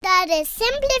ist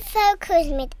Simply Focus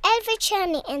mit Elfie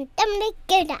Journey and Dominic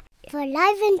Gilda for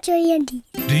live enjoying.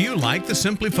 Do you like the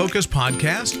Simply Focus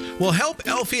podcast? Well, help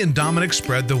Elfie and Dominic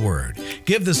spread the word.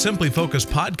 Give the Simply Focus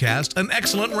podcast an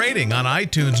excellent rating on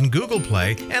iTunes and Google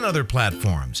Play and other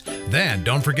platforms. Then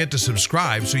don't forget to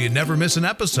subscribe so you never miss an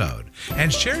episode.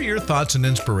 And share your thoughts and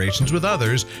inspirations with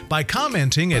others by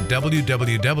commenting at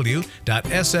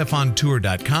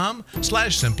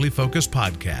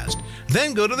www.sfontour.com/simplyfocuspodcast.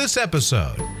 Then go to this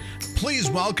episode. Please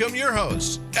welcome your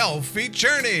hosts, Elfie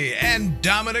Cherney and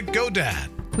Dominic Godat.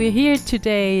 We're here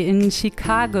today in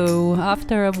Chicago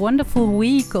after a wonderful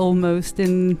week almost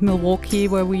in Milwaukee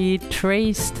where we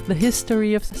traced the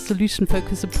history of the solution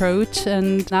focus approach,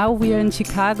 and now we are in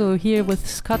Chicago here with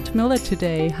Scott Miller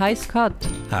today. Hi, Scott.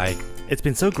 Hi. It's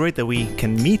been so great that we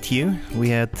can meet you. We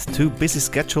had 2 busy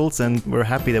schedules and we're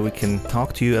happy that we can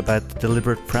talk to you about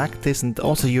deliberate practice, and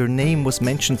also your name was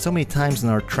mentioned so many times in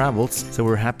our travels, so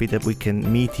we're happy that we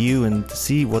can meet you and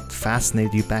see what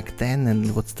fascinated you back then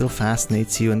and what still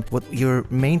fascinates you and what your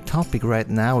main topic right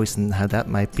now is and how that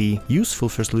might be useful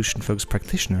for solution-focused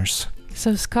practitioners.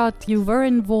 So Scott, you were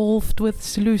involved with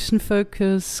Solution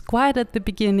Focus quite at the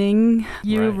beginning.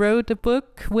 You wrote a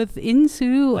book with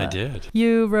Insu. I did.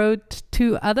 You wrote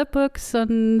 2 other books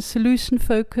on Solution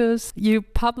Focus. You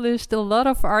published a lot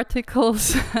of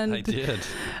articles and I did.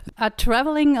 Are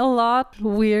traveling a lot.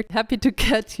 We're happy to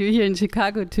get you here in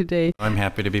Chicago today. I'm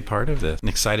happy to be part of this. I'm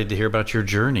excited to hear about your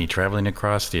journey traveling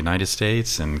across the United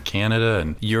States and Canada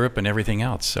and Europe and everything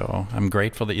else. So I'm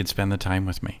grateful that you'd spend the time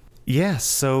with me. Yes,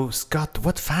 so Scott,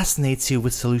 what fascinates you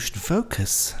with solution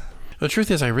focus? The truth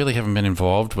is, I really haven't been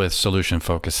involved with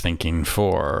solution-focused thinking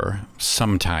for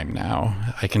some time now.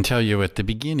 I can tell you at the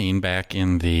beginning, back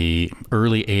in the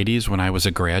early 80s when I was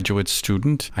a graduate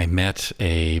student, I met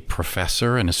a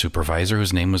professor and a supervisor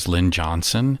whose name was Lynn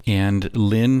Johnson. And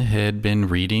Lynn had been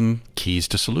reading Keys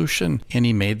to Solution, and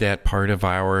he made that part of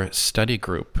our study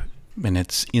group. And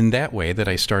it's in that way that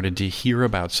I started to hear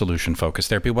about solution-focused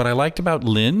therapy. What I liked about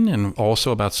Lynn and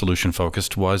also about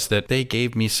solution-focused was that they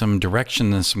gave me some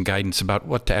direction and some guidance about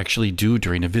what to actually do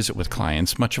during a visit with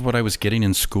clients. Much of what I was getting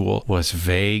in school was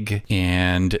vague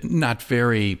and not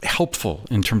very helpful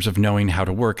in terms of knowing how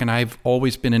to work. And I've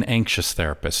always been an anxious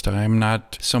therapist. I'm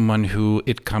not someone who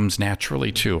it comes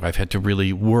naturally to. I've had to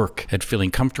really work at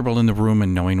feeling comfortable in the room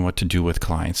and knowing what to do with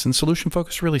clients. And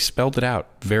solution-focused really spelled it out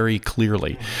very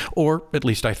clearly. Or at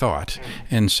least I thought.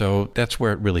 And so that's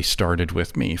where it really started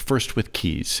with me. First with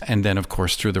Keys, and then, of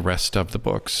course, through the rest of the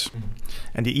books.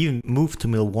 And you even moved to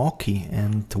Milwaukee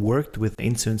and worked with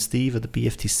Insu and Steve at the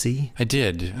BFTC? I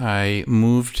did. I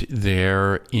moved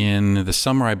there in the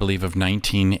summer, I believe, of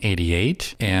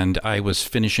 1988, and I was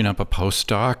finishing up a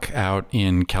postdoc out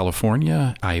in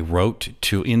California. I wrote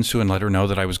to Insu and let her know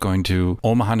that I was going to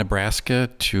Omaha, Nebraska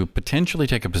to potentially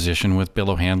take a position with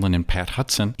Bill O'Hanlon and Pat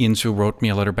Hudson. Insu wrote me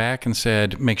a letter back and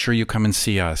said, make sure you come and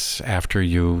see us after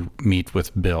you meet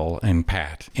with Bill and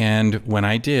Pat. And when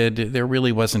I did, there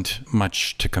really wasn't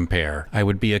much to compare. I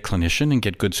would be a clinician and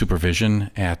get good supervision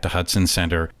at the Hudson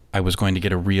Center. I was going to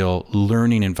get a real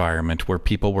learning environment where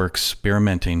people were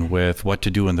experimenting with what to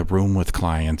do in the room with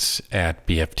clients at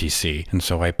BFTC. And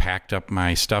so I packed up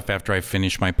my stuff after I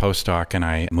finished my postdoc and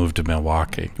I moved to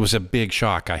Milwaukee. It was a big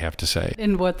shock, I have to say.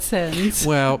 In what sense?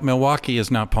 Well, Milwaukee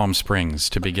is not Palm Springs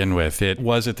to begin with. It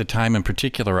was at the time in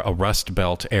particular a Rust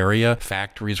Belt area.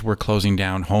 Factories were closing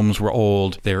down. Homes were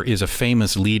old. There is a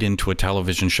famous lead into a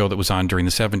television show that was on during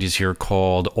the 70s here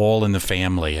called All in the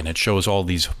Family. And it shows all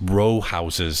these row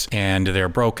houses and they're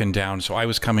broken down. So I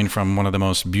was coming from one of the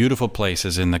most beautiful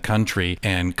places in the country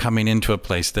and coming into a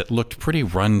place that looked pretty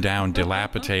run down,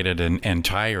 dilapidated, and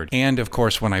tired. And of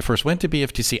course, when I first went to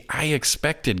BFTC, I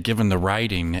expected, given the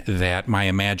writing, that my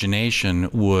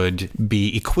imagination would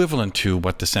be equivalent to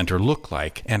what the center looked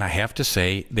like. And I have to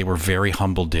say, they were very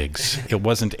humble digs. It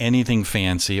wasn't anything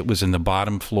fancy. It was in the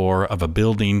bottom floor of a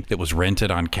building that was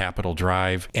rented on Capitol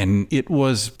Drive. And it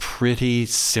was pretty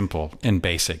simple and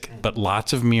basic, but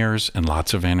lots of mirrors and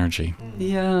lots of energy.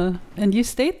 Yeah, and you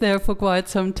stayed there for quite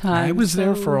some time. I was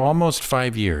there for almost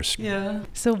 5 years. Yeah.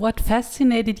 So what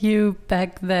fascinated you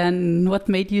back then? What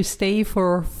made you stay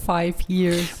for 5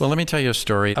 years? Well, let me tell you a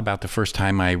story about the first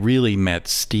time I really met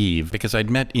Steve, because I'd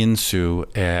met Insu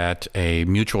at a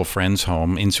mutual friend's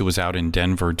home. Insu was out in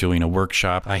Denver doing a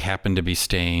workshop. I happened to be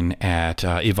staying at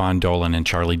Yvonne Dolan and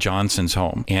Charlie Johnson's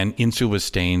home, and Insu was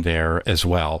staying there as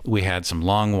well. We had some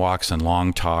long walks and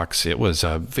long talks. It was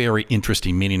a very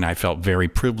interesting meeting. I felt very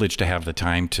privileged to have the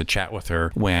time to chat with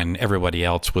her when everybody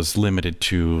else was limited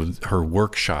to her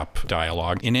workshop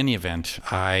dialogue. In any event,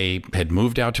 I had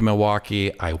moved out to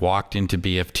Milwaukee. I walked into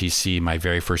BFTC my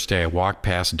very first day. I walked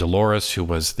past Dolores, who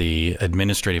was the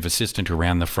administrative assistant who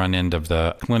ran the front end of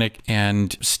the clinic,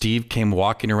 and Steve came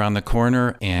walking around the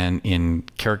corner, and in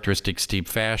characteristic Steve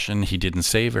fashion, he didn't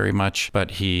say very much,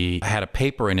 but he had a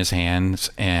paper in his hands,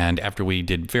 and after we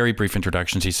did very brief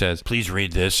introductions, he says, "Please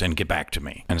read this and get back to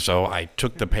me." And so I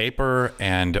took the paper,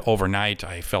 and overnight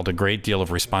I felt a great deal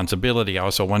of responsibility. I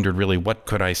also wondered really, what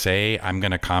could I say? I'm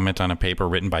going to comment on a paper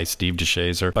written by Steve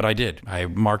DeShazer, but I did. I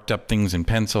marked up things in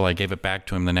pencil. I gave it back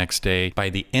to him the next day. By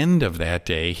the end of that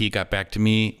day, he got back to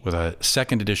me with a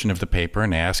second edition of the paper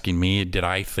and asking me, did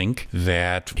I think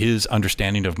that his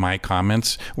understanding of my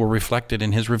comments were reflected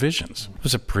in his revisions? It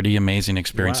was a pretty amazing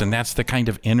experience, Wow. and that's the kind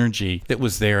of energy that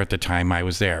was there at the time I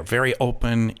was there. Very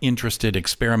open, interested,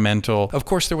 experimental. Of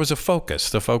course, there was a focus.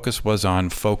 The focus was on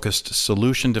focused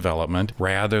solution development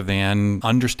rather than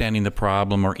understanding the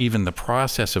problem or even the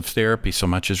process of therapy so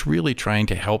much as really trying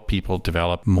to help people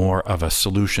develop more of a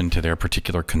solution to their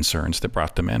particular concerns that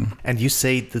brought them in. And you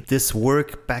say that this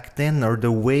work back then, or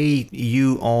the way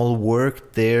you all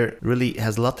worked there, really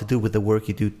has a lot to do with the work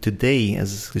you do today,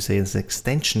 as you say, as an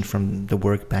extension from the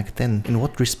work back then. In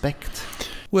what respect?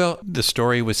 Well, the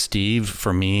story with Steve,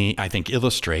 for me, I think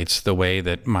illustrates the way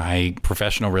that my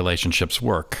professional relationships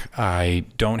work. I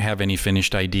don't have any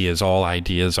finished ideas. All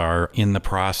ideas are in the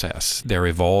process. They're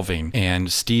evolving. And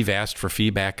Steve asked for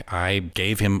feedback. I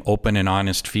gave him open and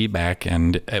honest feedback,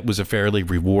 and it was a fairly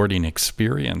rewarding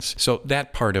experience. So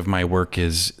that part of my work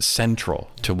is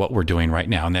central to what we're doing right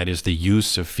now, and that is the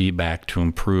use of feedback to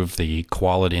improve the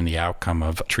quality and the outcome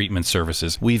of treatment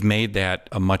services. We've made that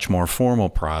a much more formal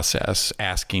process,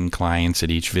 asking clients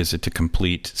at each visit to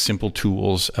complete simple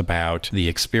tools about the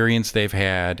experience they've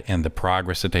had and the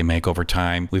progress that they make over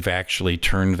time. We've actually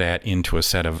turned that into a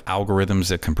set of algorithms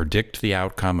that can predict the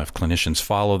outcome if clinicians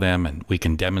follow them, and we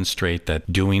can demonstrate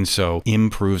that doing so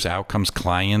improves outcomes.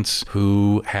 Clients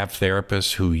who have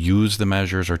therapists who use the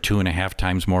measures are 2.5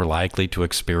 times more likely to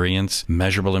experience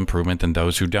measurable improvement than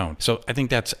those who don't. So I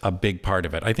think that's a big part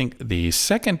of it. I think the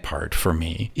second part for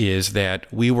me is that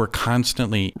we were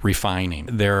constantly refining.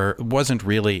 There wasn't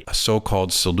really a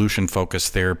so-called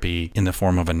solution-focused therapy in the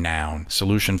form of a noun.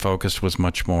 Solution-focused was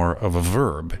much more of a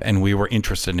verb, and we were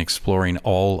interested in exploring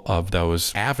all of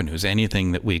those avenues,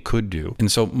 anything that we could do.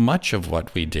 And so much of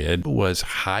what we did was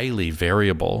highly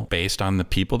variable based on the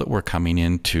people that were coming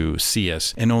in to see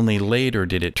us, and only later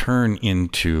did it turn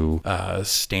into a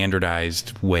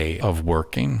standardized way of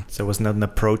working. So it was not an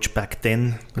approach back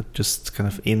then, but just kind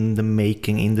of in the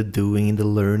making, in the doing, in the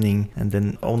learning, and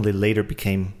then only later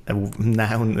became a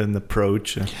noun, an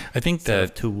approach. I think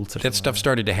that tools that stuff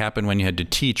started to happen when you had to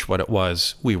teach what it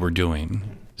was we were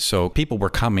doing. So people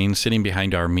were coming, sitting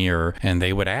behind our mirror, and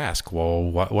they would ask, well,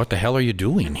 what the hell are you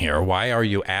doing here? Why are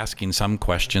you asking some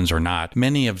questions or not?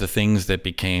 Many of the things that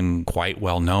became quite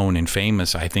well known and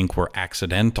famous, I think, were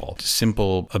accidental.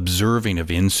 Simple observing of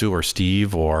Insu or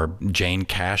Steve or Jane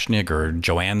Kashnig or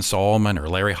Joanne Solomon or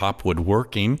Larry Hopwood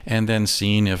working, and then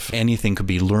seeing if anything could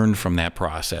be learned from that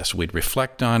process. We'd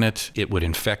reflect on it. It would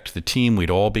infect the team.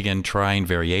 We'd all begin trying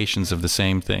variations of the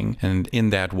same thing. And in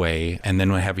that way, and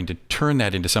then having to turn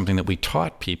that into something that we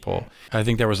taught people, I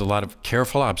think there was a lot of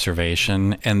careful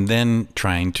observation and then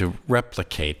trying to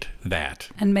replicate that.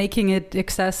 And making it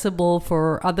accessible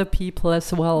for other people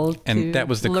as well. And that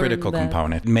was the critical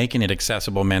component. Making it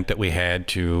accessible meant that we had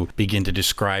to begin to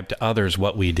describe to others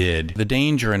what we did. The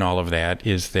danger in all of that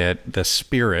is that the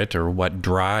spirit, or what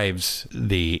drives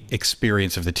the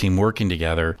experience of the team working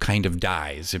together, kind of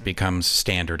dies. It becomes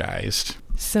standardized.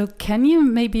 So can you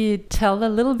maybe tell a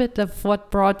little bit of what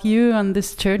brought you on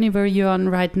this journey where you're on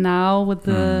right now with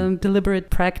the deliberate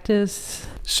practice?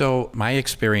 So my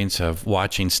experience of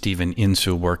watching Steve and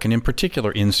Insu work, and in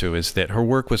particular Insu, is that her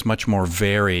work was much more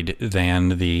varied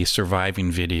than the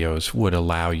surviving videos would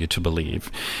allow you to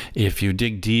believe. If you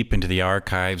dig deep into the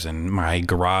archives, and my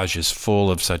garage is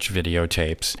full of such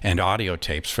videotapes, and audio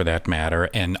tapes for that matter,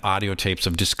 and audio tapes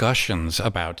of discussions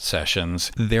about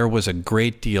sessions, there was a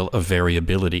great deal of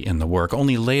variability in the work.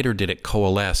 Only later did it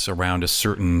coalesce around a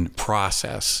certain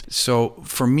process. So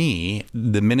for me,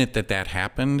 the minute that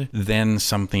happened, then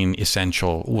something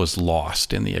essential was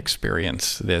lost in the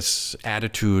experience, this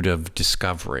attitude of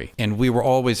discovery. And we were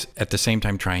always at the same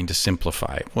time trying to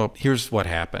simplify. Well, here's what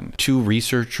happened. 2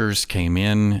 researchers came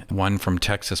in, one from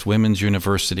Texas Women's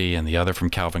University and the other from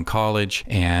Calvin College,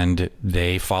 and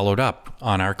they followed up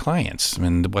on our clients.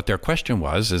 And what their question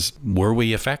was is, were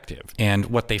we effective? And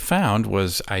what they found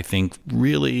was, I think,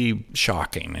 really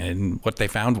shocking. And what they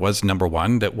found was, number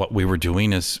one, that what we were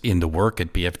doing is in the work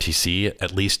at BFTC,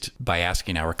 at least by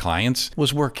asking our clients,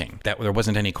 was working. That there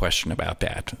wasn't any question about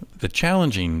that. The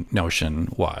challenging notion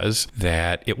was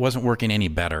that it wasn't working any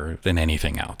better than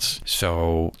anything else.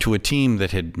 So to a team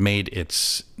that had made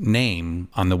its name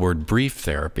on the word brief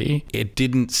therapy, it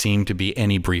didn't seem to be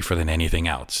any briefer than anything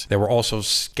else. There were also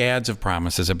scads of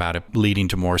promises about it leading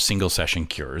to more single session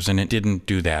cures, and it didn't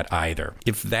do that either.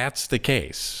 If that's the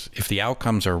case, if the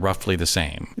outcomes are roughly the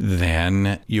same,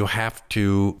 then you have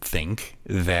to think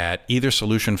that either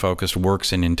solution focused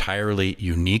works in entirely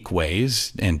unique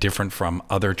ways and different from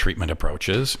other treatment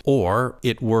approaches, or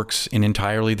it works in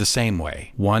entirely the same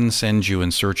way. One sends you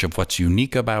in search of what's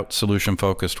unique about solution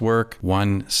focused work.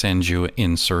 One sends you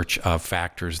in search of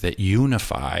factors that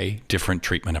unify different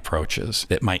treatment approaches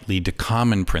that might lead to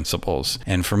common principles.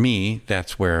 And for me,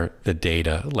 that's where the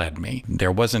data led me.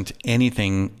 There wasn't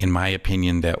anything, in my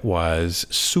opinion, that was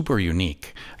super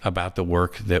unique about the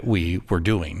work that we were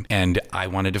doing. And I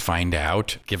wanted to find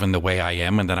out, given the way I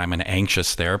am and that I'm an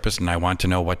anxious therapist and I want to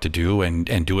know what to do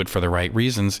and do it for the right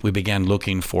reasons, we began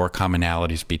looking for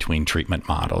commonalities between treatment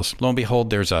models. Lo and behold,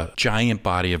 there's a giant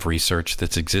body of research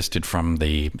that's existed from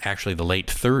the late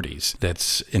 30s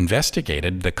that's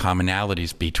investigated the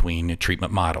commonalities between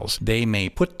treatment models. They may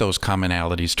put those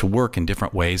commonalities to work in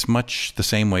different ways, much the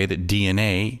same way that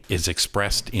DNA is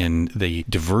expressed in the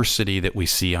diversity that we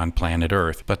see on planet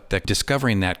Earth. But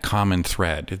discovering that common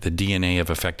thread, the DNA of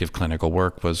effective clinical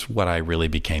work, was what I really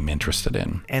became interested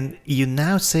in. And you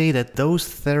now say that those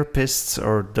therapists,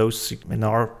 or those, in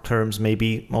our terms,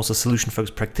 maybe also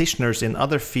solution-focused practitioners in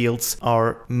other fields,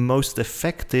 are most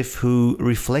effective who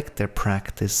reflect their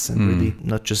practice and really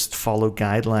not just follow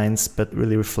guidelines, but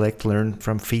really reflect, learn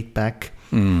from feedback.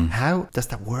 How does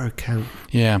that work? How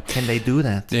can they do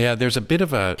that? Yeah, there's a bit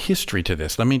of a history to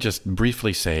this. Let me just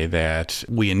briefly say that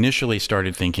we initially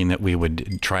started thinking that we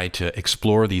would try to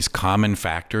explore these common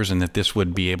factors and that this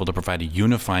would be able to provide a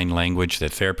unifying language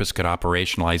that therapists could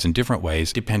operationalize in different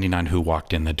ways depending on who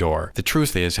walked in the door. The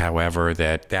truth is, however,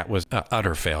 that was an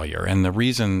utter failure. And the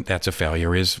reason that's a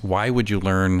failure is, why would you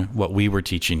learn what we were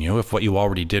teaching you if what you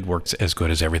already did works as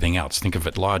good as everything else? Think of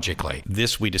it logically.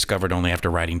 This we discovered only after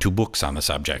writing 2 books on the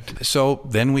subject. So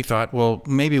then we thought, well,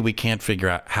 maybe we can't figure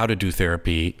out how to do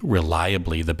therapy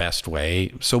reliably the best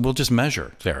way, so we'll just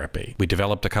measure therapy. We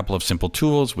developed a couple of simple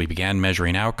tools. We began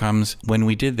measuring outcomes. When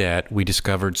we did that, we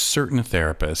discovered certain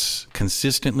therapists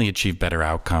consistently achieve better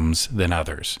outcomes than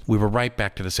others. We were right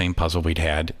back to the same puzzle we'd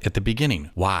had at the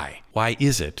beginning. Why? Why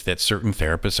is it that certain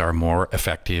therapists are more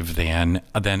effective than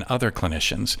other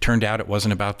clinicians? Turned out it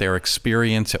wasn't about their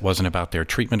experience. It wasn't about their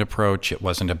treatment approach. It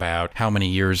wasn't about how many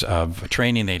years of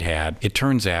training they'd had. It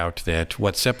turns out that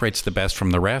what separates the best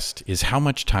from the rest is how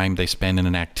much time they spend in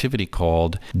an activity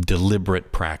called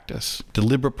deliberate practice.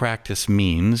 Deliberate practice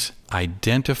means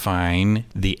identifying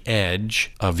the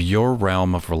edge of your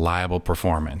realm of reliable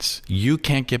performance. You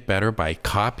can't get better by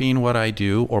copying what I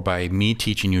do or by me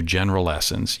teaching you general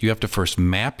lessons. You have to first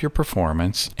map your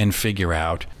performance and figure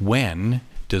out, when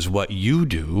does what you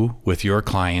do with your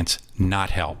clients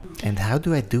not help? And how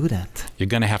do I do that? You're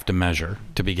going to have to measure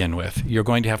to begin with. You're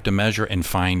going to have to measure and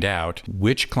find out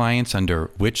which clients under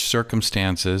which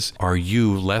circumstances are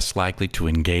you less likely to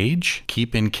engage,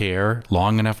 keep in care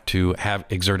long enough to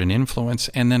exert an influence,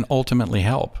 and then ultimately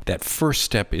help. That first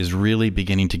step is really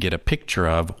beginning to get a picture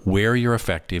of where you're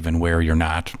effective and where you're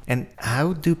not. And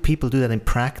how do people do that in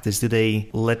practice? Do they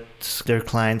let their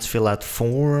clients fill out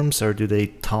forms, or do they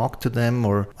talk to them,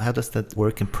 or how does that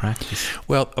work in practice?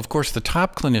 Well, of course, the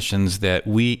top clinicians that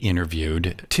we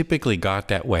interviewed typically got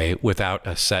that way without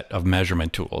a set of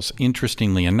measurement tools.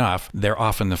 Interestingly enough, they're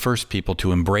often the first people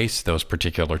to embrace those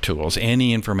particular tools.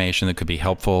 Any information that could be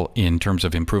helpful in terms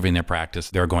of improving their practice,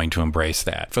 they're going to embrace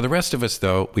that. For the rest of us,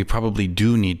 though, we probably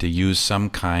do need to use some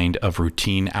kind of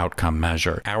routine outcome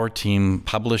measure. Our team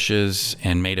publishes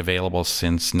and made available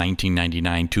since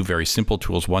 1999 2 very simple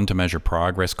tools. One to measure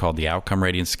progress called the Outcome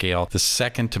Rating Scale. The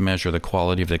second to measure the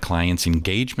quality of the client's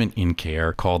engagement engagement in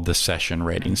care called the session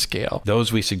rating scale.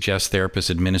 Those we suggest therapists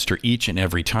administer each and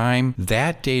every time.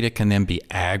 That data can then be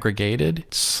aggregated,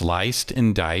 sliced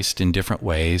and diced in different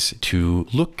ways to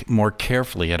look more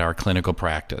carefully at our clinical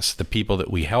practice, the people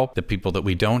that we help, the people that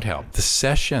we don't help, the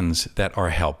sessions that are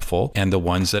helpful, and the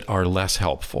ones that are less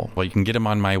helpful. Well, you can get them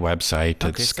on my website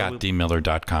at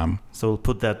scottdmiller.com. So we'll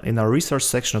put that in our resource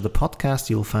section of the podcast.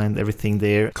 You'll find everything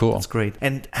there. Cool. That's great.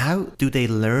 And how do they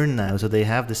learn now? So they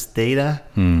have this data.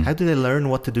 How do they learn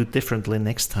what to do differently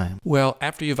next time? Well,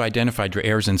 after you've identified your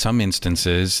errors, in some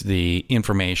instances, the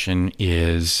information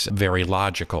is very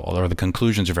logical, or the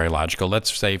conclusions are very logical.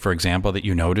 Let's say, for example, that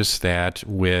you notice that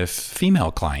with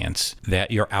female clients,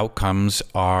 that your outcomes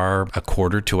are a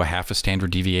quarter to a half a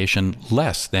standard deviation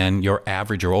less than your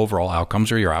average or overall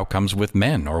outcomes, or your outcomes with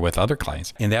men or with other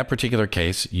clients. In that particular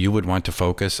case, you would want to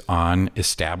focus on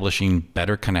establishing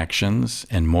better connections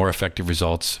and more effective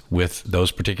results with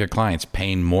those particular clients,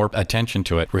 paying more attention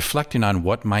to it, reflecting on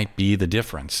what might be the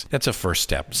difference. That's a first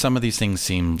step. Some of these things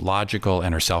seem logical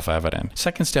and are self-evident.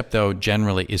 Second step, though,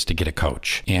 generally is to get a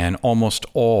coach. And almost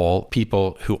all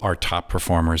people who are top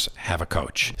performers have a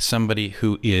coach. Somebody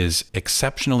who is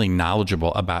exceptionally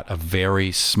knowledgeable about a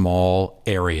very small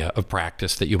area of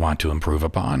practice that you want to improve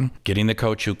upon. Getting the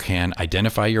coach who can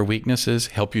identify your weaknesses,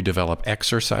 help you develop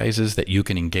exercises that you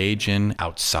can engage in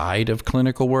outside of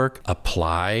clinical work,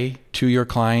 apply to your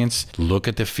clients, look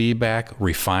at the feedback,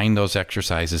 refine those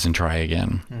exercises, and try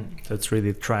again. So it's really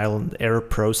a trial and error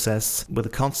process with a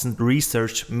constant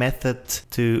research method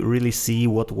to really see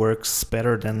what works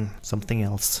better than something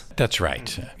else. That's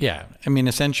right. Yeah. I mean,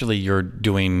 essentially, you're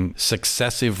doing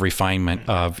successive refinement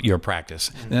of your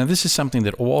practice. Now, this is something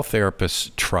that all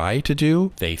therapists try to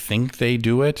do. They think they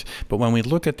do it. But when we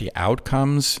look at the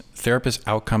outcomes, therapist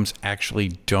outcomes actually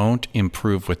don't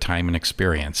improve with time and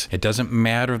experience. It doesn't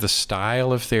matter the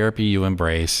style of therapy you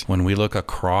embrace. When we look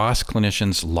across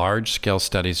clinicians, large-scale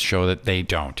studies show that they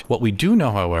don't. What we do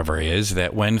know, however, is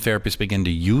that when therapists begin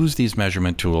to use these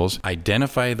measurement tools,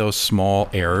 identify those small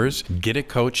errors, get a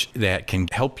coach that can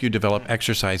help you develop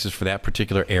exercises for that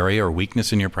particular area or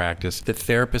weakness in your practice, that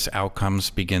therapist outcomes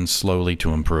begin slowly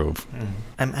to improve.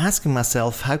 I'm asking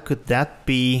myself, how could that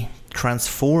be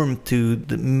transformed to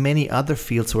the many other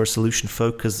fields where solution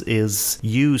focus is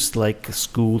used, like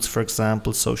schools, for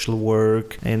example, social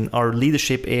work, in our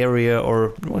leadership area,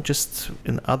 or just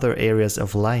in other areas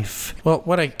of life? Well,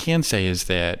 what I can say is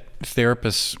that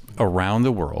therapists around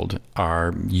the world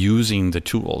are using the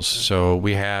tools. So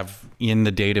we have in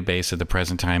the database at the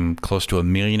present time close to 1.5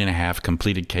 million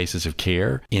completed cases of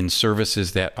care in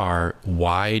services that are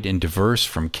wide and diverse,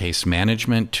 from case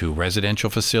management to residential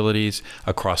facilities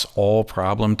across all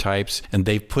problem types. And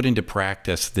they've put into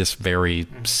practice this very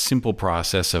simple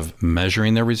process of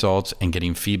measuring their results and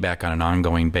getting feedback on an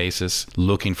ongoing basis,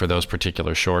 looking for those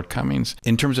particular shortcomings.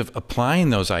 In terms of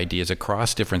applying those ideas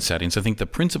across different settings, I think the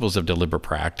principles of deliberate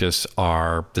practice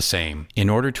are the same. In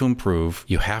order to improve,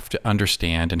 you have to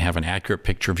understand and have an accurate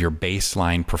picture of your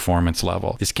baseline performance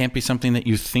level. This can't be something that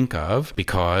you think of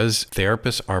because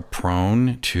therapists are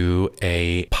prone to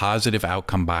a positive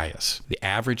outcome bias. The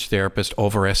average therapist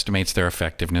overestimates their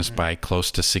effectiveness by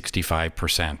close to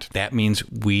 65%. That means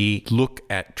we look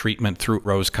at treatment through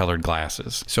rose-colored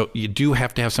glasses. So you do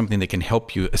have to have something that can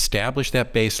help you establish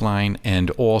that baseline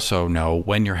and also know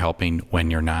when you're helping, when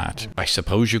you're not. I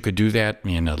suppose you could do that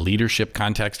in a leadership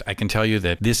context. I can tell you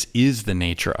that this is the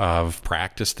nature of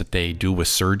practice that they do with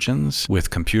surgeons,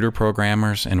 with computer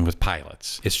programmers, and with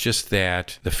pilots. It's just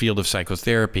that the field of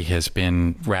psychotherapy has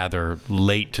been rather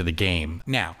late to the game.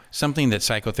 Now, something that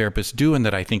psychotherapists do and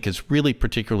that I think is really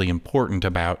particularly important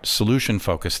about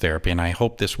solution-focused therapy, and I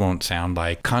hope this won't sound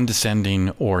like condescending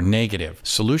or negative,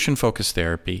 solution-focused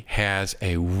therapy has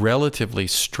a relatively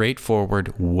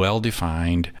straightforward,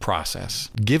 well-defined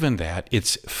process. Given that,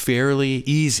 it's fairly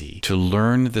easy to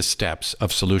learn the steps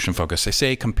of solution focus, I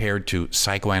say, compared to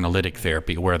psychoanalytic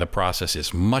therapy, where the process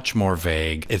is much more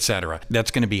vague, etc.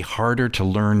 That's going to be harder to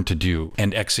learn to do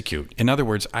and execute. In other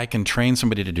words, I can train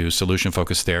somebody to do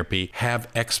solution-focused therapy, have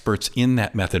experts in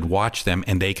that method watch them,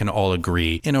 and they can all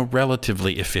agree in a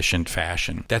relatively efficient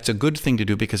fashion. That's a good thing to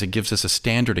do because it gives us a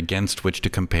standard against which to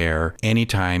compare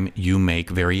anytime you make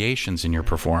variations in your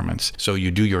performance. So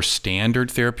you do your standard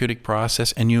therapeutic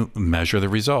process and you measure the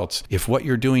results. If what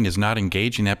you're doing is not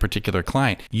engaging that particular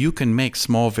client, you can make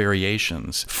small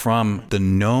variations from the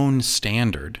known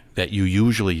standard that you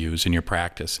usually use in your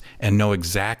practice and know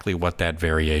exactly what that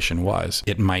variation was.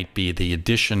 It might be the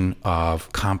addition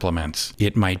of complements.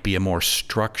 It might be a more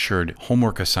structured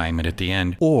homework assignment at the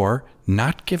end, or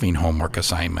not giving homework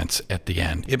assignments at the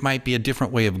end. It might be a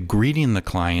different way of greeting the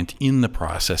client in the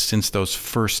process, since those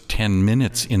first 10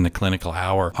 minutes in the clinical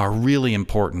hour are really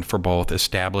important for both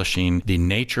establishing the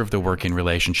nature of the working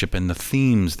relationship and the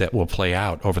themes that will play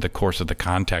out over the course of the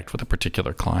contact with a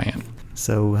particular client.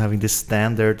 So having this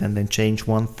standard and then change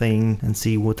one thing and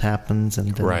see what happens,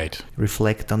 and then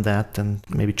reflect on that, and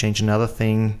maybe change another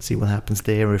thing, see what happens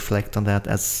there, reflect on that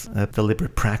as a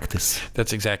deliberate practice.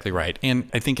 That's exactly right. And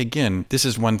I think, again, this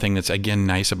is one thing that's, again,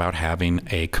 nice about having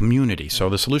a community. So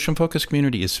the solution-focused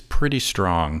community is pretty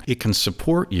strong. It can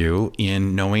support you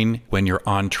in knowing when you're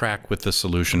on track with the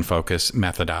solution-focused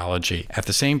methodology. At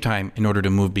the same time, in order to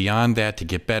move beyond that, to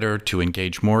get better, to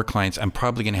engage more clients, I'm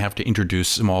probably going to have to introduce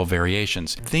small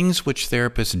variations. Things which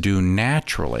therapists do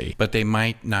naturally, but they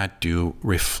might not do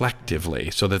reflectively,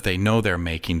 so that they know they're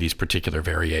making these particular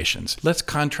variations. Let's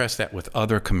contrast that with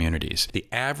other communities. The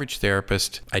average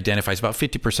therapist identifies, about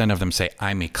 50% of them say,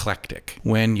 I'm eclectic.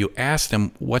 When you ask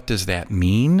them, what does that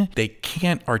mean? They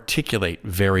can't articulate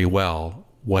very well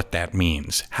what that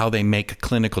means, how they make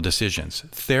clinical decisions.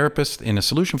 Therapists in a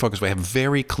solution-focused way have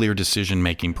very clear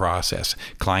decision-making process.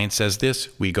 Client says this,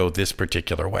 we go this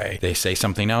particular way. They say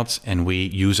something else, and we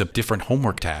use a different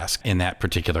homework task in that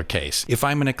particular case. If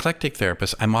I'm an eclectic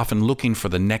therapist, I'm often looking for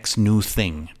the next new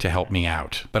thing to help me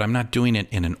out, but I'm not doing it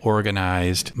in an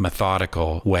organized,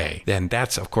 methodical way. Then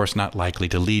that's, of course, not likely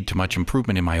to lead to much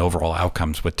improvement in my overall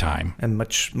outcomes with time. And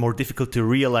much more difficult to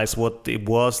realize what it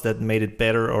was that made it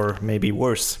better or maybe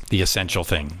worse. The essential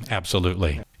thing,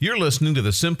 absolutely. You're listening to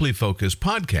the Simply Focus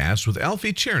podcast with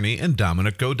Alfie Czerny and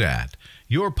Dominic Godat,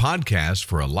 your podcast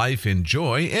for a life in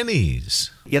joy and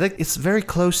ease. Yeah, it's very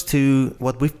close to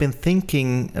what we've been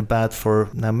thinking about for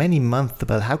now many months,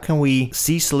 about how can we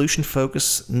see solution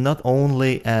focus not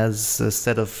only as a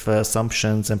set of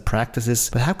assumptions and practices,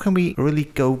 but how can we really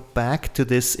go back to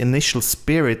this initial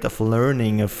spirit of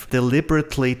learning, of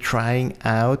deliberately trying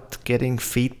out, getting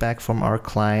feedback from our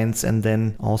clients, and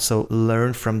then also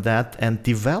learn from that and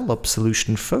develop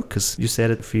solution focus. You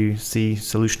said if you see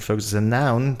solution focus as a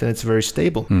noun, then it's very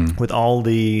stable with all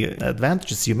the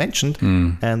advantages you mentioned.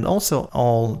 And also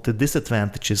all the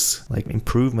disadvantages, like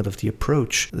improvement of the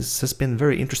approach. This has been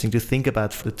very interesting to think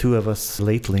about for the two of us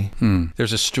lately.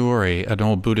 There's a story, an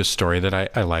old Buddhist story that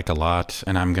I like a lot,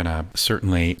 and I'm going to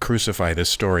certainly crucify this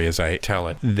story as I tell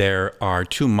it. There are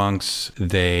two monks.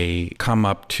 They come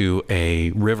up to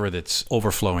a river that's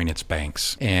overflowing its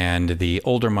banks. And the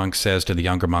older monk says to the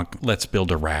younger monk, let's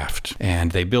build a raft.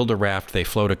 And they build a raft, they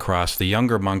float across. The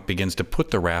younger monk begins to put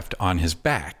the raft on his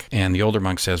back. And the older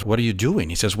monk says, what are you doing?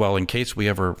 He says, well, in case we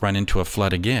ever run into a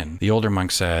flood again. The older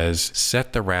monk says,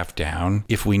 set the raft down.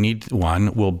 If we need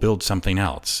one, we'll build something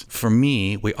else. For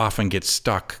me, we often get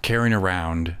stuck carrying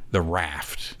around the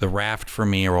raft. The raft for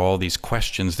me are all these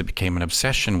questions that became an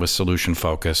obsession with solution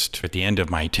focused at the end of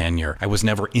my tenure. I was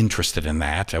never interested in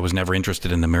that. I was never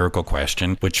interested in the miracle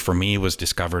question, which for me was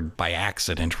discovered by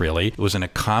accident, really. It was an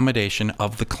accommodation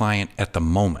of the client at the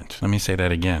moment. Let me say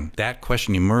that again. That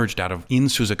question emerged out of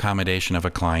Insu's accommodation of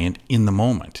a client in the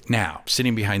moment. Now,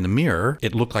 sitting behind the mirror,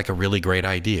 it looked like a really great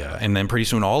idea. And then pretty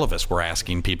soon all of us were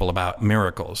asking people about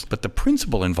miracles. But the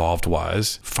principle involved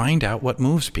was find out what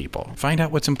moves people. Find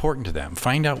out what's important to them.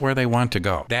 Find out where they want to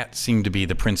go. That seemed to be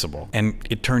the principle. And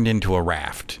it turned into a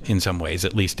raft in some ways,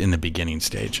 at least in the beginning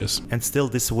stages. And still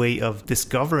this way of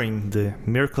discovering the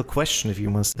miracle question, if you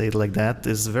must say it like that,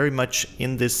 is very much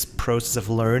in this process of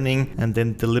learning and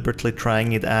then deliberately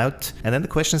trying it out. And then the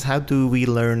question is, how do we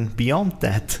learn beyond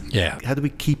that? Yeah. How do we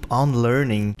keep on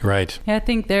learning? Right. Yeah, I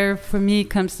think there, for me,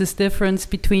 comes this difference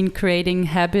between creating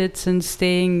habits and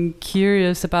staying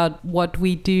curious about what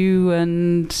we do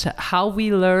and how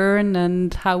we learn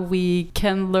and how we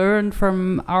can learn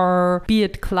from our, be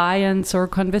it clients or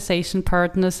conversation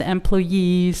partners,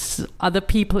 employees, other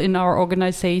people in our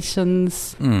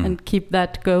organizations, and keep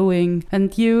that going.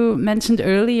 And you mentioned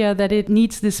earlier that it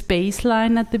needs this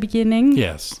baseline at the beginning.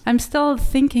 Yes. I'm still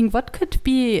thinking, what could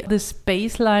be this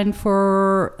baseline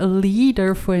for a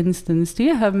leader, for instance? Do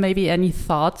you have maybe any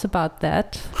thoughts about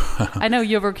that? I know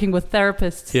you're working with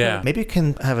therapists. Yeah. Maybe you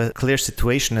can have a clear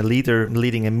situation, a leader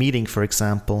leading a meeting, for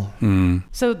example.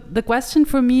 So the question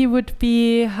for me would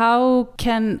be, how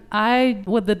can I,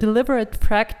 with a deliberate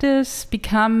practice,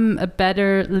 become a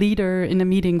better leader in a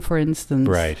meeting, for instance?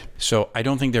 Right. So I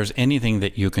don't think there's anything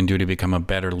that you can do to become a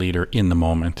better leader in the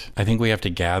moment. I think we have to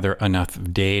gather enough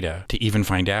data to even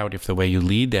find out if the way you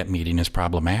lead that meeting is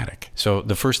problematic. So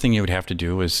the first thing you would have to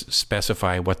do is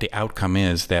specify what the outcome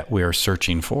is that we're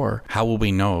searching for. for? How will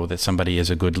we know that somebody is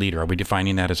a good leader? Are we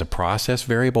defining that as a process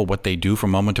variable, what they do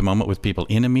from moment to moment with people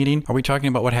in a meeting? Are we talking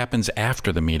about what happens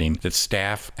after the meeting, that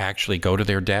staff actually go to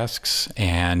their desks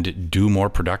and do more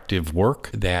productive work,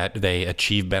 that they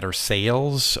achieve better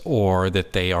sales, or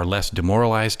that they are less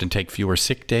demoralized and take fewer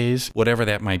sick days? Whatever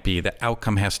that might be, the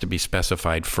outcome has to be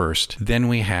specified first. Then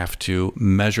we have to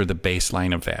measure the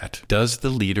baseline of that. Does the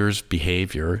leader's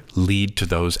behavior lead to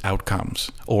those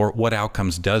outcomes? Or what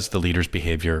outcomes does the leader's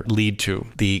behavior lead to?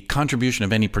 The contribution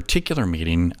of any particular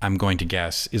meeting, I'm going to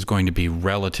guess, is going to be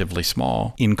relatively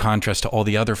small in contrast to all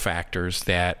the other factors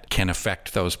that can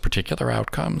affect those particular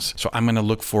outcomes. So I'm going to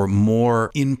look for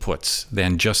more inputs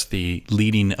than just the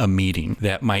leading a meeting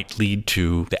that might lead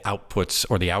to the outputs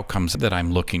or the outcomes that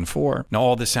I'm looking for. Now,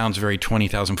 all this sounds very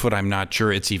 20,000 foot. I'm not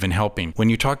sure it's even helping. When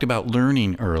you talked about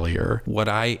learning earlier, what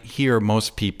I hear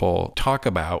most people talk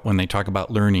about when they talk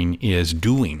about learning is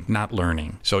doing, not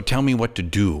learning. So tell me what to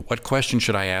do. What question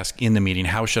should I ask in the meeting?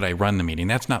 How should I run the meeting?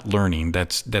 That's not learning,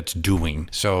 that's doing.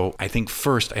 So I think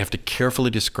first I have to carefully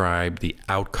describe the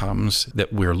outcomes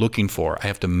that we're looking for. I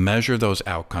have to measure those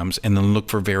outcomes and then look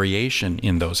for variation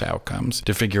in those outcomes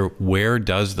to figure where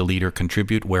does the leader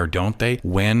contribute, where don't they,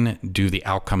 when do the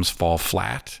outcomes fall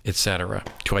flat, etc.,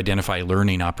 to identify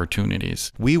learning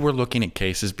opportunities. We were looking at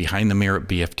cases behind the mirror at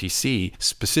BFTC.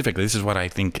 Specifically, this is what I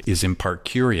think is in part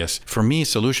curious. For me,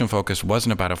 solution focus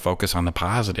wasn't about a focus on the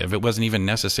positive. It wasn't even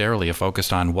necessarily a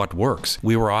focus on what works.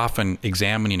 We were often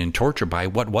examining and tortured by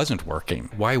what wasn't working.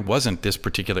 Why wasn't this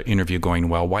particular interview going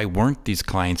well? Why weren't these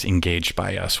clients engaged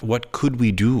by us? What could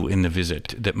we do in the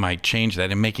visit that might change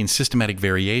that? And making systematic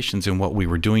variations in what we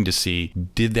were doing to see,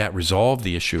 did that resolve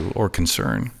the issue or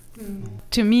concern?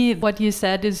 To me, what you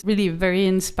said is really very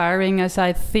inspiring, as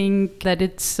I think that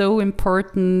it's so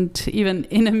important, even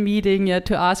in a meeting,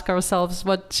 to ask ourselves,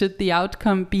 what should the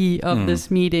outcome be of this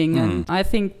meeting? And I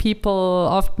think people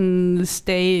often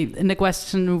stay in the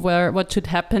question what should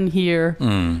happen here,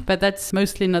 but that's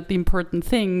mostly not the important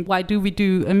thing. Why do we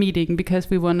do a meeting? Because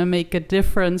we want to make a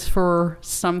difference for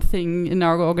something in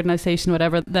our organization,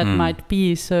 whatever that might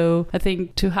be. So I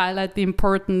think to highlight the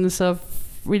importance of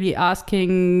really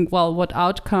asking, well, what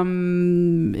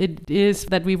outcome it is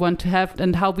that we want to have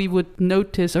and how we would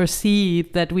notice or see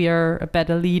that we are a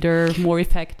better leader, more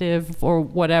effective or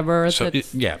whatever. So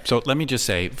let me just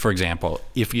say, for example,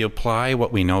 if you apply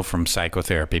what we know from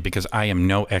psychotherapy, because I am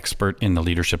no expert in the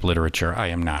leadership literature, I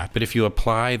am not, but if you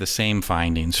apply the same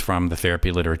findings from the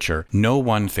therapy literature, no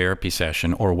one therapy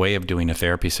session or way of doing a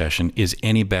therapy session is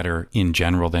any better in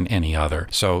general than any other.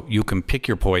 So you can pick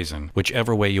your poison,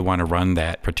 whichever way you want to run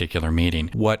that particular meeting.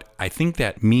 What I think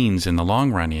that means in the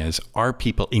long run is, are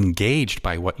people engaged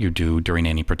by what you do during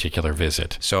any particular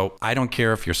visit? So I don't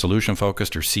care if you're solution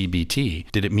focused or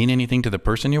CBT. Did it mean anything to the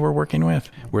person you were working with?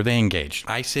 Were they engaged?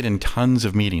 I sit in tons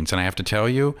of meetings and I have to tell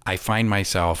you, I find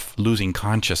myself losing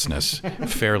consciousness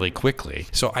fairly quickly.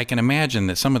 So I can imagine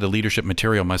that some of the leadership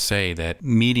material must say that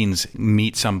meetings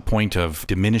meet some point of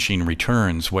diminishing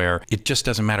returns where it just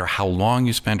doesn't matter how long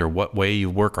you spend or what way you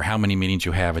work or how many meetings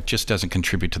you have. It just doesn't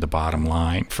contribute to the bottom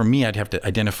line. For me, I'd have to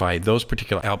identify those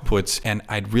particular outputs, and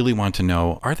I'd really want to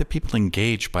know, are the people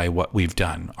engaged by what we've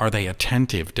done? Are they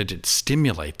attentive? Did it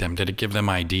stimulate them? Did it give them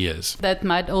ideas? That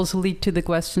might also lead to the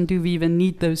question, do we even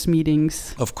need those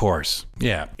meetings? Of course,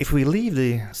 yeah. If we leave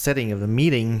the setting of the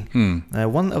meeting,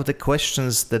 one of the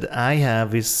questions that I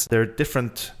have is, there are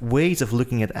different ways of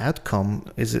looking at outcome.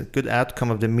 Is it a good outcome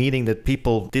of the meeting that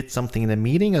people did something in the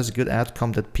meeting? Is it a good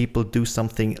outcome that people do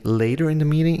something later in the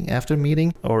meeting, after meeting?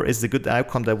 Or is the good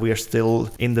outcome that we are still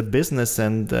in the business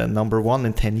and number one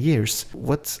in 10 years?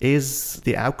 What is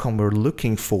the outcome we're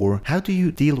looking for? How do you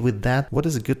deal with that? What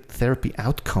is a good therapy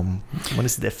outcome? When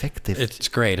is it effective? It's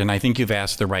great. And I think you've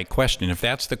asked the right question. If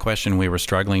that's the question we were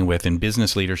struggling with in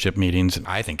business leadership meetings,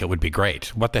 I think it would be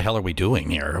great. What the hell are we doing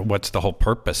here? What's the whole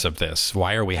purpose of this?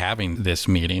 Why are we having this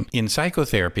meeting? In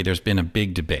psychotherapy, there's been a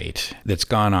big debate that's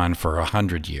gone on for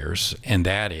 100 years. And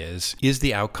that is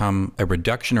the outcome a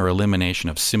reduction or elimination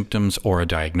of symptoms or a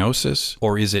diagnosis,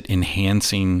 or is it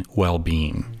enhancing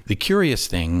well-being? The curious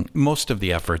thing, most of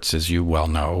the efforts, as you well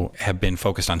know, have been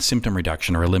focused on symptom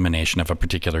reduction or elimination of a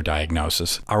particular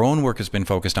diagnosis. Our own work has been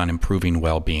focused on improving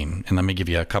well-being. And let me give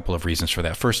you a couple of reasons for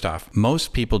that. First off,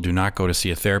 most people do not go to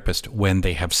see a therapist when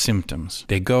they have symptoms.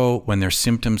 They go when their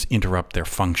symptoms interrupt their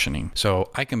functioning. So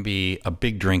I can be a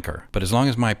big drinker, but as long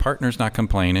as my partner's not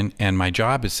complaining and my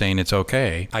job is saying it's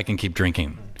okay, I can keep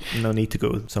drinking. No need to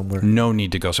go somewhere. No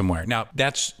need to go somewhere. Now,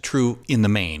 that's true in the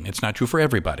main. It's not true for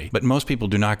everybody, but most people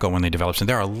do not go when they develop. And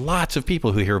there are lots of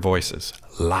people who hear voices.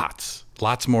 Lots.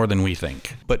 lots more than we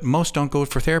think. But most don't go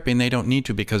for therapy, and they don't need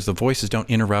to because the voices don't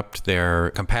interrupt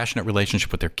their compassionate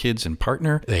relationship with their kids and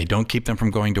partner. They don't keep them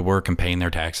from going to work and paying their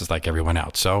taxes like everyone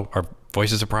else. So are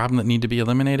voices a problem that need to be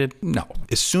eliminated? No.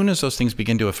 As soon as those things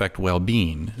begin to affect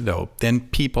well-being, though, then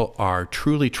people are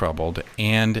truly troubled,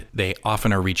 and they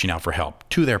often are reaching out for help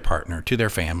to their partner, to their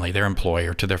family, their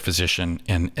employer, to their physician,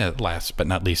 and last but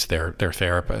not least, their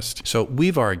therapist. So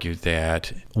we've argued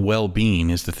that well-being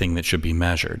is the thing that should be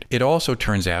measured. It also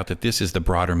turns out that this is the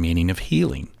broader meaning of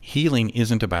healing. Healing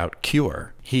isn't about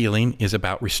cure. Healing is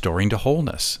about restoring to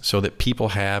wholeness so that people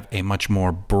have a much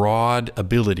more broad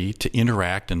ability to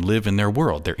interact and live in their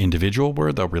world, their individual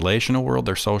world, their relational world,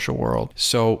 their social world.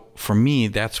 So for me,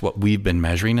 that's what we've been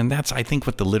measuring, and that's, I think,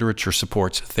 what the literature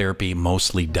supports therapy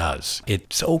mostly does.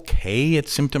 It's okay at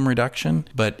symptom reduction,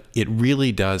 but it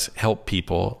really does help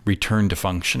people return to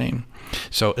functioning.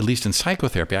 So at least in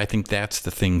psychotherapy, I think that's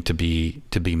the thing to be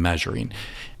measuring.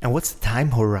 And what's the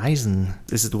time horizon?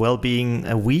 Is it well-being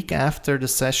a week after the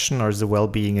session, or is it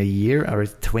well-being a year, or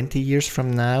 20 years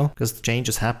from now? Because the change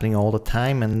is happening all the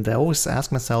time. And I always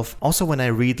ask myself, also when I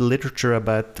read literature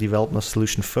about development of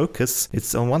solution focus,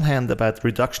 it's on one hand about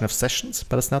reduction of sessions,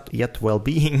 but it's not yet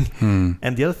well-being.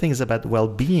 And the other thing is about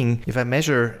well-being. If I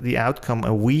measure the outcome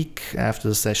a week after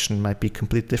the session, might be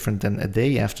completely different than a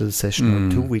day after the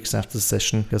session or 2 weeks after the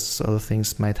session, because other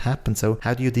things might happen. So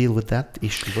how do you deal with that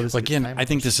issue? What is again, I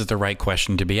think this is the right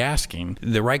question to be asking.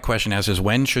 The right question is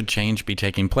when should change be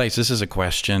taking place? This is a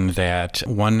question that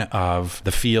one of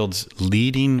the field's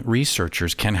leading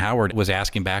researchers, Ken Howard, was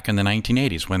asking back in the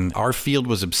 1980s when our field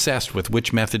was obsessed with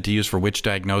which method to use for which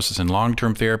diagnosis and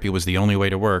long-term therapy was the only way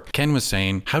to work. Ken was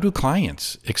saying, how do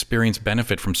clients experience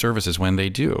benefit from services when they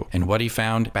do? And what he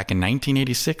found back in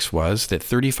 1986 was that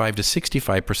 35 to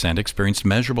 65% experienced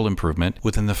measurable improvement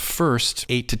within the first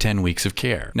 8 to 10 weeks of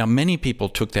care. Now, many people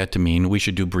took that to mean we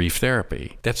should do brief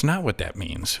therapy. That's not what that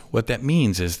means. What that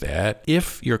means is that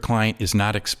if your client is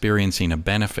not experiencing a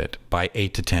benefit by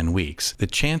 8 to 10 weeks, the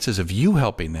chances of you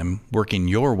helping them working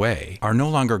your way are no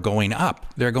longer going up.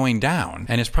 They're going down.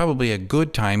 And it's probably a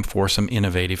good time for some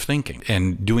innovative thinking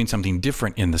and doing something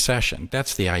different in the session.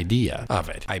 That's the idea of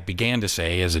it. I began to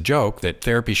say as a joke that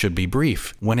therapy should be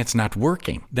brief. When it's not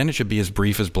working, then it should be as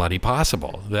brief as bloody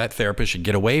possible. That therapist should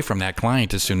get away from that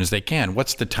client as soon as they can.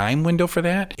 What's the time window for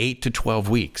that? 8 to 12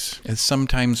 weeks. And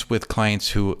sometimes with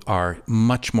clients who are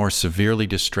much more severely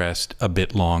distressed, a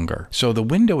bit longer. So the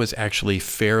window is actually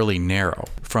fairly narrow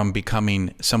from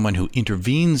becoming someone who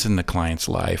intervenes in the client's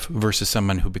life versus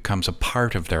someone who becomes a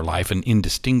part of their life and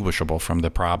indistinguishable from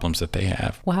the problems that they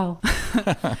have. Wow.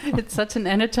 It's such an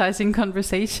energizing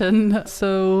conversation.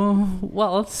 So,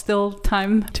 well, still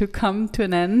time to come to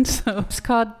an end. So,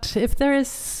 Scott, if there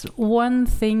is one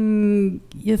thing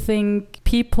you think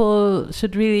people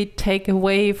should really take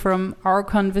away from our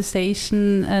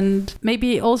conversation, and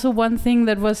maybe also one thing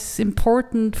that was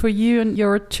important for you and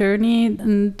your journey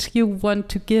and you want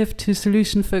to give to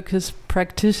solution-focused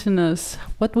practitioners,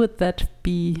 what would that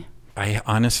be? I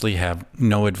honestly have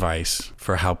no advice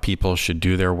for how people should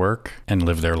do their work and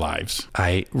live their lives.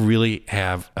 I really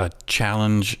have a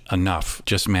challenge enough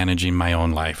just managing my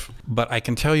own life. But I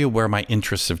can tell you where my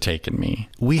interests have taken me.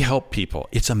 We help people.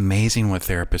 It's amazing what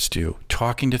therapists do.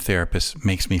 Talking to therapists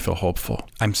makes me feel hopeful.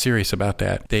 I'm serious about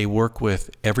that. They work with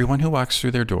everyone who walks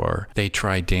through their door. They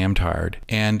try damned hard,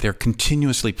 and they're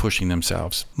continuously pushing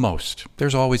themselves. Most.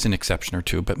 There's always an exception or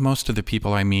two, but most of the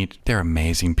people I meet, they're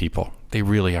amazing people. They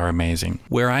really are amazing.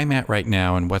 Where I'm at right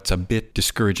now, and what's a bit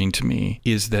discouraging to me,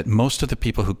 is that most of the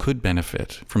people who could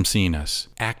benefit from seeing us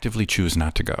actively choose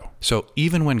not to go. So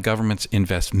even when governments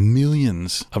invest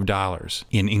millions of dollars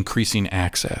in increasing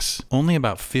access, only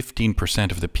about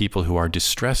 15% of the people who are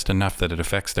distressed enough that it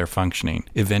affects their functioning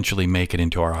eventually make it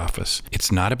into our office.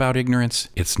 It's not about ignorance.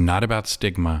 It's not about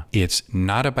stigma. It's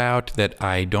not about that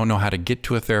I don't know how to get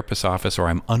to a therapist's office or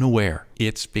I'm unaware.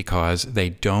 It's because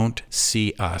they don't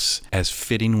see us as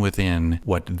fitting within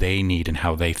what they need and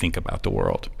how they think about the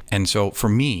world. And so for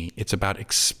me, it's about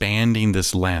expanding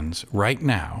this lens. Right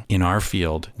now, in our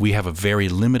field, we have a very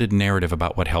limited narrative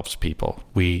about what helps people.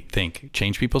 We think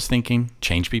change people's thinking,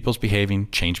 change people's behaving,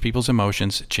 change people's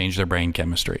emotions, change their brain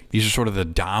chemistry. These are sort of the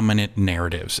dominant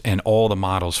narratives, and all the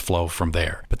models flow from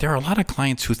there. But there are a lot of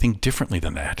clients who think differently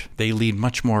than that. They lead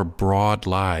much more broad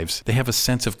lives. They have a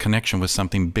sense of connection with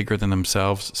something bigger than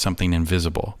themselves, something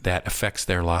invisible that affects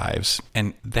their lives.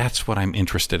 And that's what I'm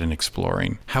interested in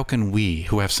exploring. How can we,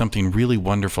 who have something really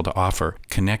wonderful to offer.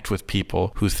 Connect with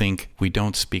people who think we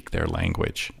don't speak their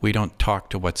language. We don't talk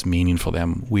to what's meaningful to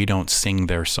them. We don't sing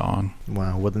their song.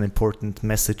 Wow, what an important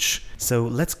message. So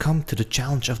let's come to the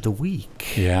challenge of the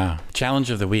week. Yeah. Challenge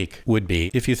of the week would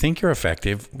be, if you think you're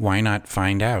effective, why not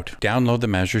find out? Download the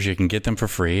measures. You can get them for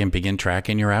free and begin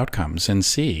tracking your outcomes and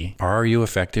see, are you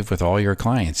effective with all your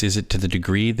clients? Is it to the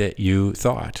degree that you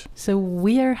thought? So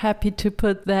we are happy to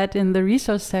put that in the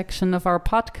resource section of our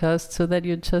podcast so that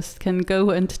you just can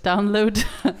go and download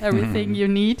everything you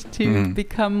need to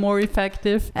become more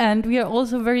effective. And we are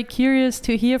also very curious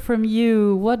to hear from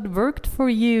you. What worked for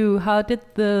you? How did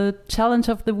the challenge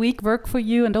of the week work for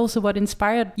you? And also what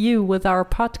inspired you with our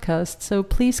podcast? So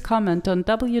please comment on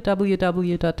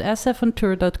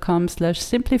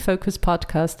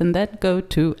www.sfontour.com/simplyfocuspodcast and then go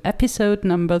to episode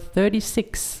number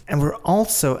 36. And we're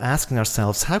also asking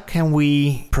ourselves, how can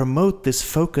we promote this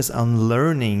focus on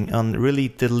learning, on really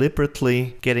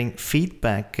deliberately getting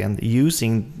feedback and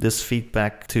using this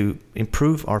feedback to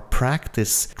improve our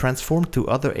practice, transform to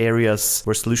other areas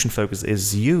where solution focus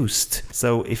is used.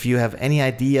 So if you have any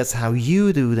ideas how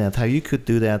you do that, how you could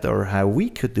do that, or how we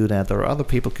could do that, or other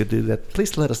people could do that,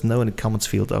 please let us know in the comments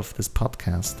field of this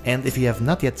podcast. And if you have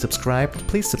not yet subscribed,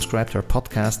 please subscribe to our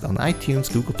podcast on iTunes,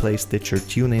 Google Play, Stitcher,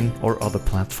 TuneIn, or other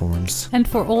platforms. And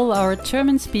for all our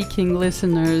German-speaking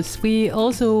listeners, we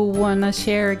also want to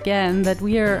share again that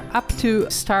we are up to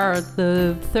start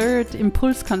the third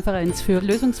Impulskonferenz für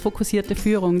lösungsfokussierte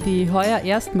Führung, die heuer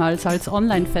erstmals als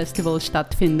Online-Festival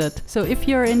stattfindet. So if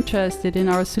you're interested in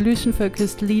our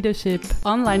solution-focused leadership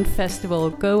online festival,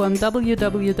 go on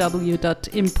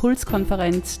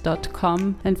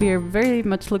www.impulskonferenz.com, and we are very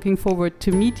much looking forward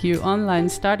to meet you online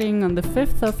starting on the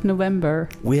 5th of November.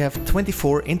 We have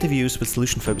 24 interviews with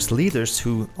solution-focused leaders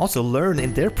who also learn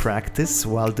in their practice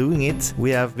while doing it.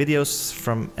 We have videos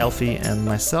from Elfie and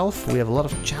myself. We have a lot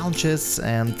of challenges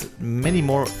and many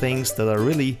more things that are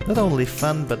really not only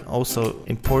fun but also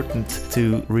important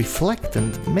to reflect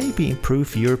and maybe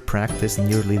improve your practice in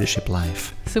your leadership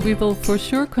life. So we will for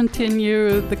sure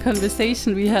continue the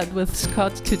conversation we had with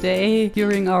Scott today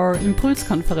during our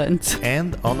Impulskonferenz.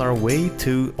 And on our way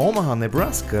to Omaha,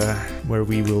 Nebraska, where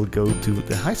we will go to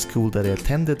the high school that I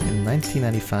attended in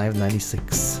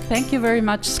 1995-96. Thank you very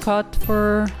much, Scott,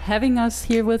 for having us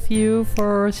here with you,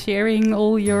 for sharing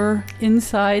all your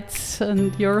insights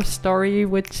and your story,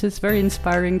 which is very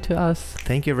inspiring to us.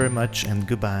 Thank you very much and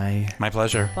goodbye. My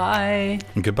pleasure. Bye.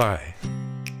 Goodbye.